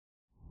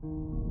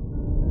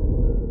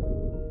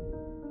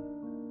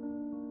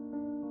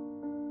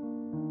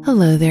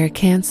Hello there,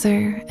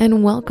 Cancer,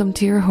 and welcome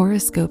to your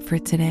horoscope for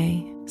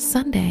today,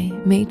 Sunday,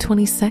 May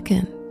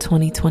 22nd,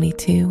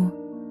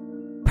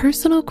 2022.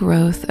 Personal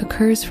growth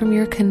occurs from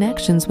your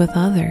connections with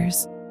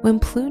others when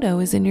Pluto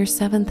is in your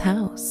 7th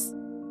house.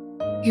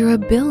 Your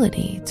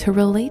ability to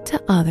relate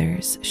to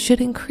others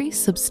should increase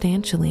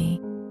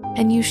substantially,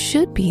 and you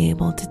should be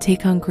able to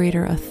take on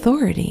greater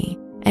authority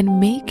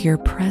and make your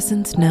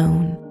presence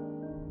known.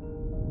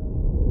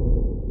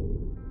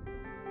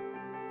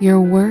 Your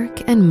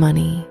work and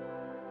money.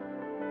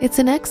 It's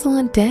an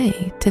excellent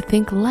day to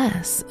think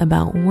less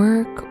about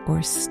work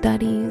or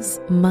studies,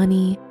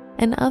 money,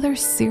 and other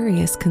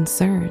serious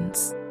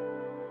concerns.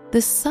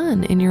 The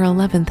sun in your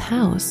 11th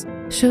house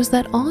shows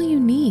that all you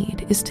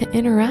need is to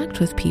interact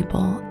with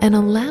people and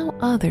allow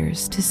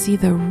others to see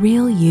the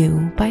real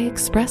you by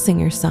expressing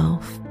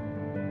yourself.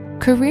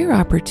 Career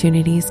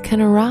opportunities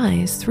can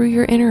arise through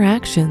your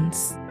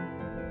interactions.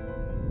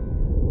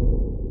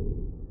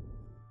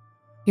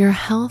 Your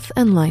health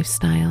and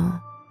lifestyle.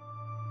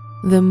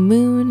 The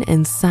moon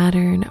and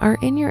Saturn are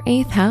in your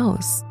 8th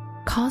house,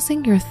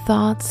 causing your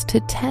thoughts to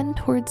tend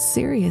towards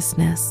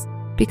seriousness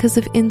because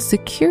of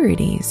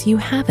insecurities you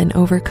haven't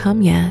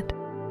overcome yet.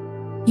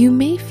 You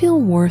may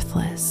feel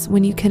worthless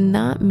when you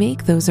cannot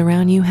make those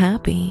around you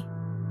happy.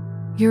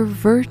 Your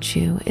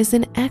virtue is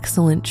an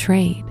excellent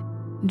trait.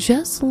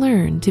 Just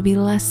learn to be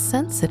less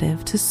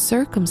sensitive to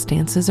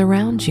circumstances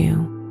around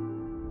you.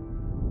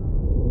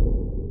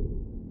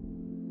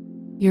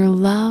 Your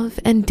love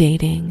and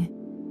dating.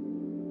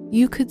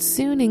 You could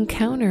soon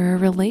encounter a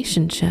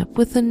relationship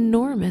with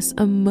enormous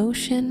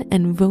emotion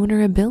and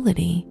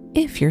vulnerability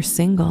if you're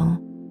single.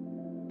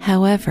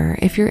 However,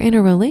 if you're in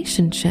a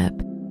relationship,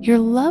 your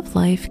love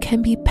life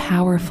can be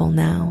powerful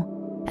now,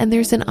 and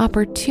there's an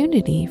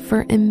opportunity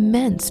for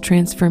immense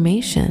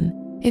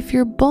transformation if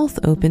you're both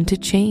open to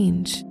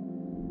change.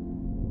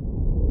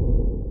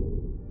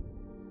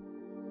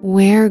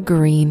 Wear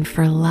green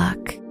for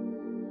luck.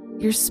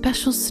 Your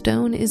special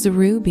stone is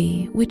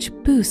ruby, which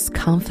boosts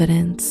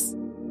confidence.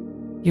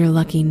 Your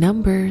lucky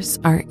numbers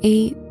are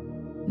 8,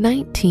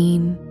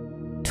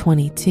 19,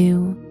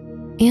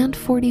 22, and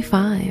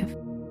 45.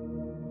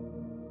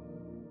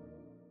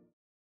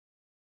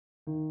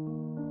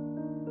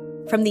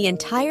 From the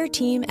entire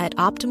team at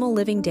Optimal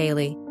Living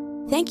Daily,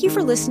 thank you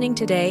for listening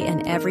today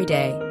and every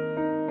day.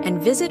 And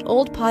visit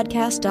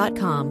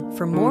oldpodcast.com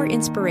for more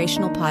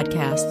inspirational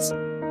podcasts.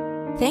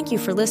 Thank you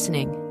for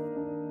listening.